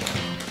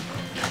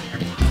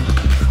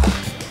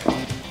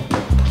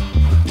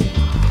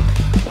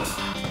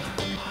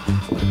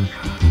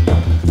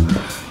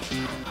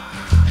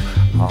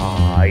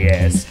 Ah,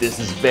 yes, this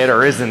is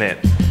better, isn't it?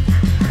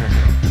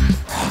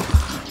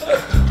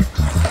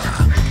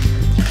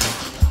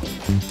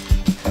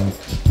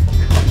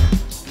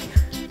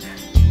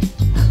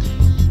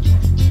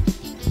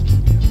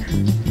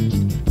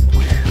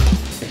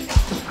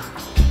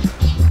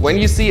 when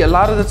you see a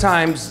lot of the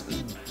times,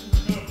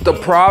 the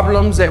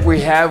problems that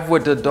we have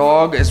with the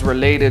dog is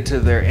related to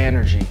their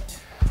energy.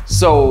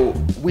 So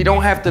we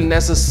don't have to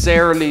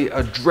necessarily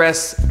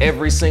address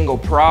every single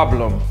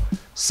problem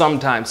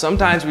sometimes.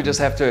 Sometimes we just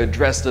have to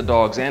address the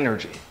dog's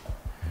energy,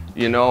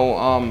 you know?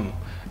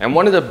 And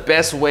one of the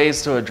best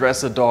ways to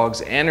address a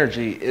dog's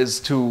energy is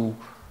to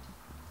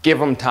give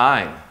them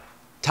time.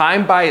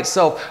 Time by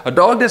itself. A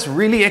dog that's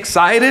really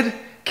excited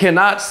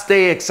cannot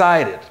stay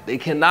excited. They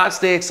cannot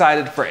stay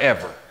excited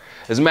forever.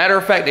 As a matter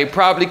of fact, they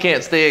probably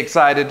can't stay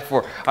excited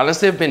unless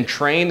they've been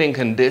trained and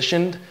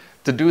conditioned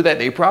to do that,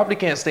 they probably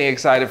can't stay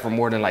excited for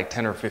more than like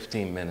 10 or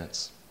 15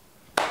 minutes.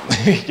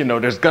 You know,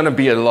 there's gonna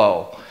be a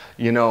lull,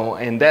 you know,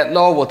 and that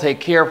lull will take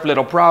care of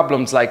little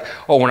problems like,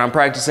 oh, when I'm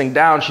practicing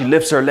down, she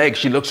lifts her leg,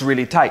 she looks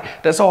really tight.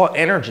 That's all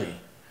energy,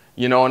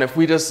 you know, and if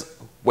we just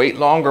wait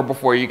longer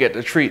before you get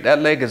the treat, that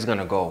leg is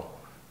gonna go.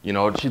 You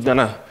know, she's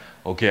gonna,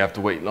 okay, I have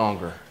to wait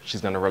longer.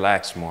 She's gonna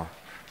relax more.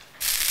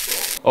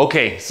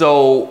 Okay,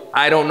 so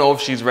I don't know if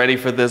she's ready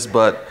for this,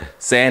 but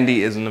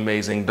Sandy is an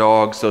amazing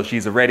dog, so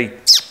she's ready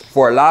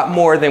for a lot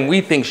more than we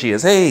think she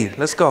is. Hey,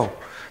 let's go.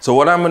 So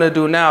what I'm gonna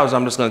do now is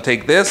I'm just gonna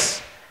take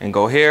this and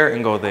go here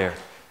and go there.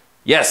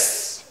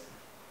 Yes,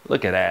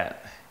 look at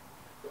that.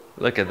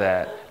 Look at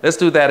that. Let's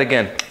do that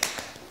again.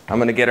 I'm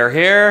gonna get her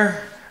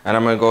here, and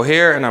I'm gonna go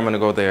here, and I'm gonna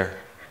go there.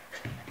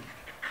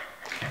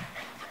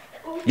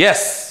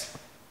 Yes.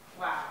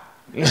 Wow.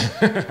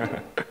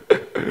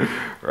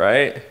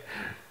 Right?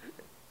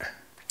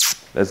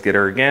 Let's get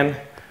her again.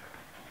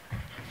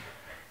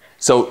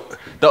 So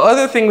the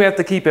other thing we have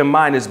to keep in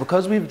mind is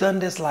because we've done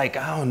this like,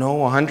 I don't know,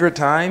 100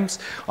 times,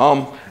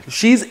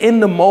 she's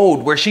in the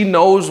mode where she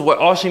knows what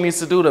all she needs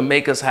to do to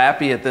make us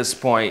happy at this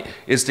point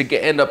is to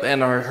end up on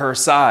her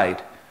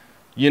side.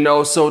 You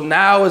know, so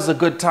now is a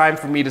good time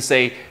for me to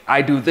say,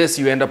 I do this,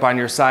 you end up on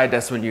your side.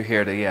 That's when you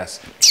hear the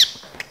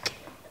yes.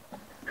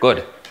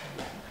 Good.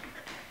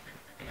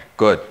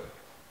 Good.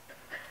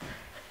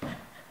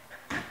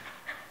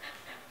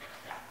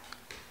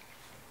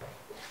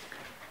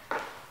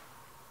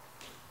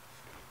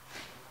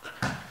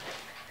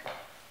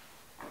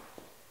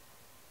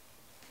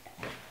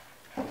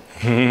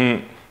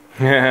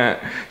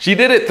 She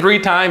did it 3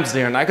 times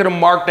there, and I could have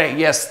marked that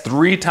yes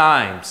 3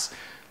 times.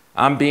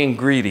 I'm being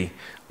greedy.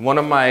 One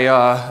of my,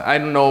 I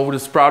don't know,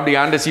 it's probably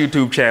on this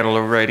YouTube channel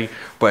already,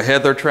 but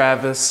Heather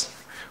Travis,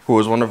 who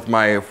was one of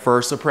my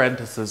first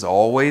apprentices,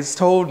 always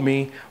told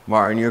me,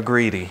 Martin, you're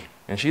greedy.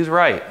 And she's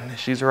right,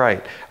 she's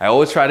right. I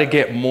always try to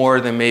get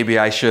more than maybe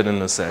I should in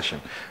the session.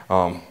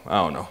 I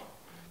don't know.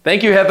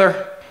 Thank you,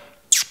 Heather.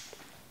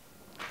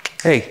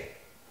 Hey,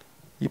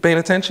 you paying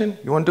attention?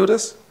 You wanna do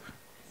this?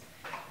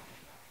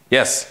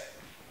 Yes.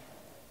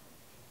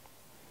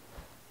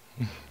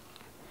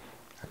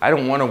 I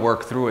don't want to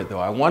work through it though.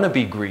 I want to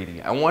be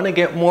greedy. I want to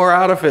get more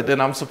out of it than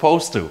I'm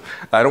supposed to.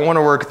 I don't want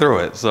to work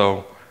through it,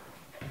 so.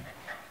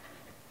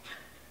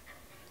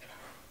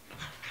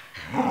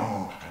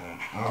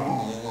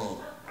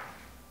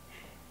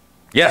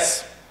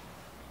 Yes.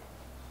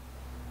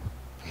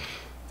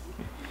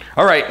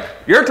 All right,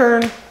 your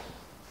turn.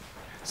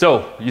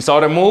 So, you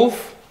saw the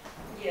move?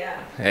 Yeah.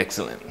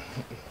 Excellent.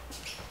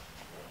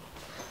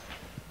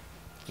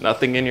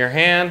 Nothing in your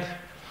hand.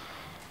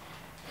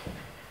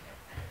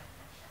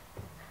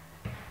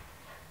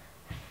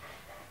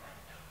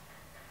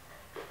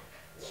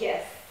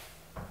 Yes.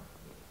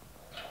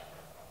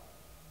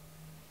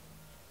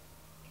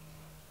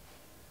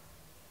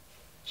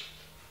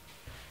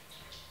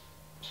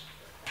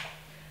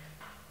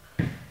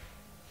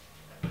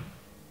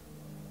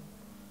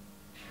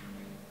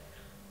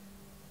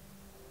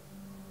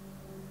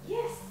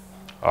 Yes.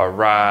 All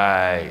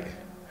right.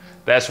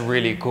 That's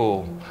really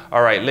cool.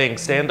 All right, Link,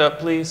 stand up,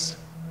 please.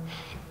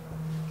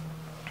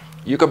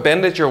 You can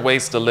bend at your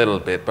waist a little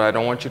bit, but I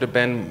don't want you to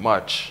bend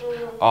much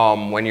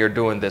when you're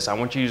doing this. I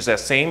want you to use that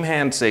same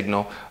hand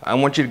signal. I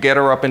want you to get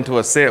her up into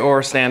a sit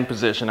or stand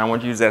position. I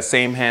want you to use that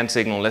same hand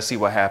signal. Let's see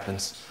what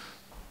happens.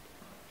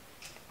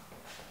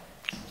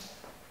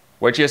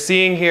 What you're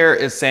seeing here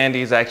is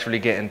Sandy's actually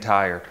getting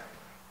tired.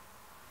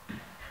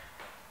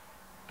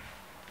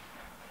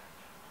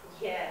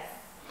 Yes.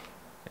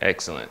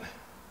 Excellent.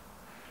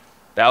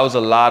 That was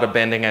a lot of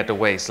bending at the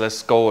waist.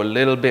 Let's go a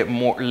little bit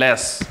more,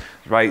 less,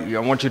 right? I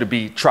want you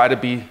to try to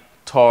be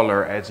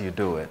taller as you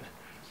do it,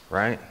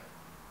 right?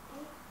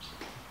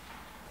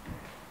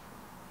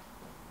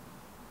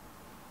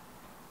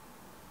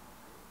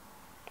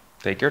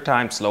 Take your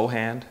time, slow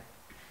hand.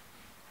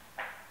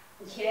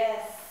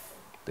 Yes.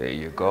 There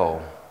you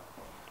go.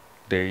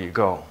 There you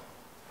go.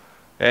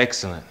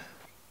 Excellent.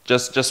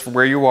 Just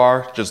where you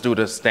are, just do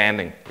the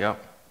standing.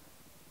 Yep.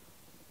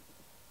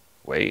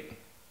 Wait.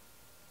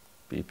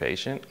 Be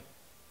patient.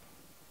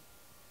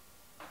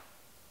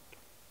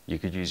 You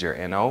could use your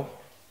NO. No.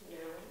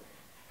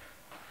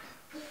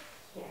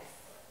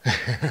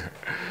 Yes.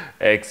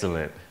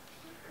 Excellent.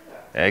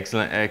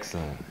 Excellent,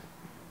 excellent.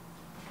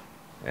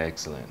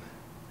 Excellent.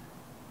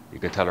 You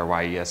could tell her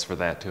why yes for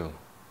that too.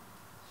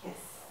 Yes.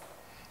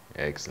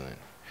 Excellent.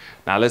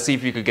 Now let's see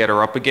if you could get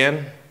her up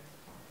again.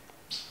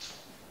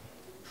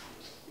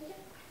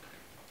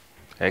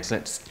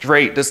 Excellent.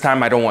 Straight. This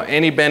time I don't want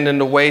any bend in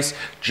the waist,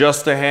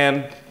 just the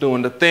hand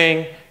doing the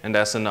thing, and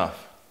that's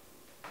enough.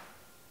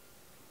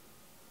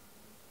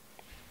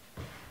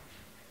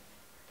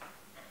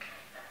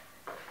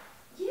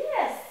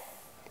 Yes.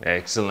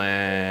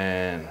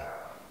 Excellent.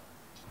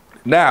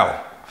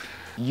 Now,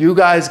 you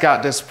guys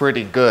got this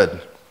pretty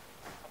good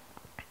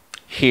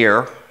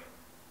here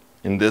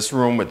in this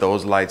room with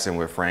those lights and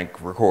with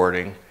Frank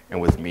recording and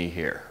with me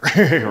here,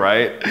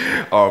 right?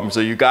 So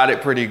you got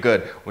it pretty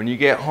good. When you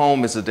get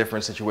home, it's a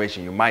different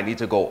situation. You might need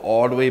to go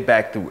all the way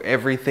back through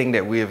everything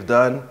that we have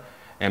done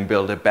and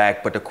build it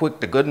back. But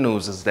the good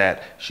news is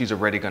that she's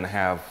already gonna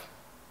have,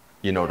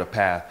 you know, the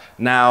path.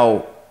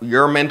 Now,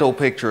 your mental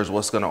picture is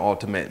what's gonna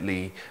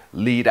ultimately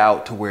lead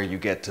out to where you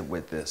get to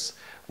with this.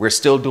 We're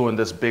still doing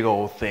this big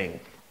old thing.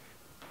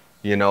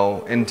 You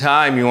know, in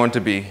time you want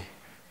to be,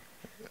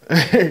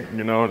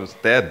 you know,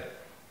 just dead.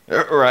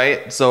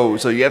 Right? So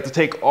you have to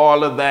take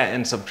all of that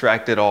and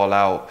subtract it all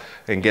out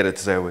and get it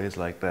to sideways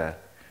like that.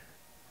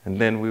 And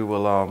then we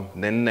will,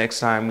 then next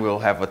time we'll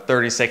have a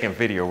 30-second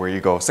video where you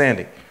go,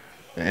 Sandy.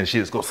 And she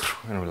just goes,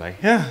 and we're like,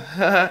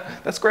 yeah,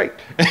 that's great.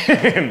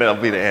 And that'll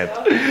be the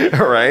end.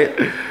 All right?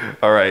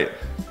 All right.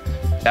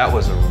 That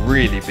was a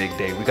really big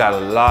day. We got a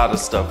lot of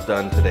stuff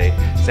done today.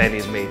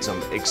 Sandy's made some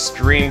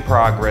extreme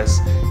progress,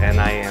 and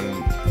I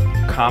am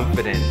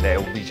confident that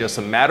it will be just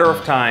a matter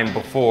of time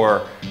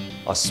before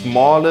a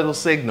small little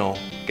signal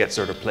gets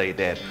her to play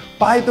dead.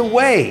 By the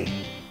way,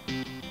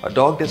 a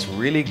dog that's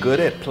really good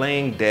at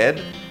playing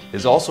dead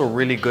is also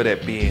really good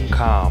at being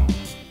calm.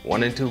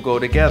 1 and 2 go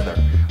together.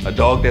 A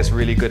dog that's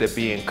really good at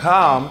being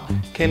calm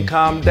can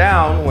calm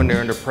down when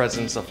they're in the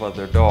presence of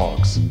other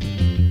dogs.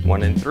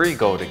 1 and 3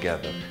 go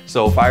together.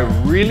 So if I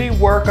really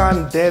work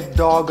on dead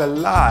dog a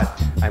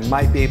lot, I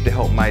might be able to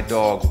help my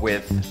dog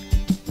with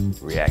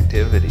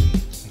reactivity.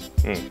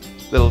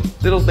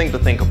 Little thing to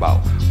think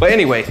about. But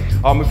anyway,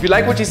 if you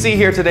like what you see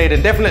here today,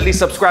 then definitely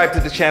subscribe to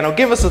the channel.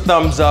 Give us a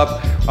thumbs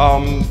up.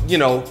 You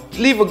know,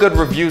 leave a good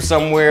review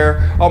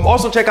somewhere.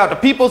 Also check out the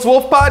People's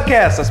Wolf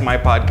podcast. That's my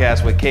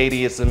podcast with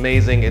Katie. It's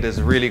amazing. It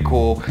is really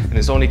cool, and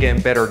it's only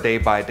getting better day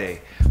by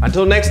day.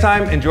 Until next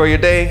time, enjoy your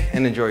day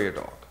and enjoy your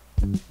dog.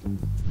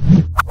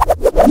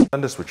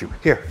 Done this with you.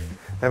 Here,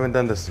 I haven't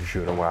done this with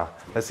you in a while.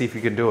 Let's see if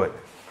you can do it.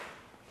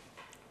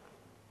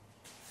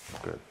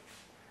 Good.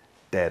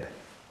 Dead.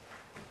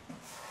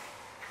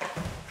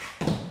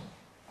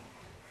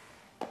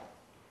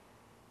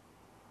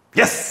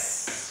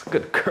 Yes!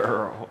 Good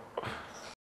girl.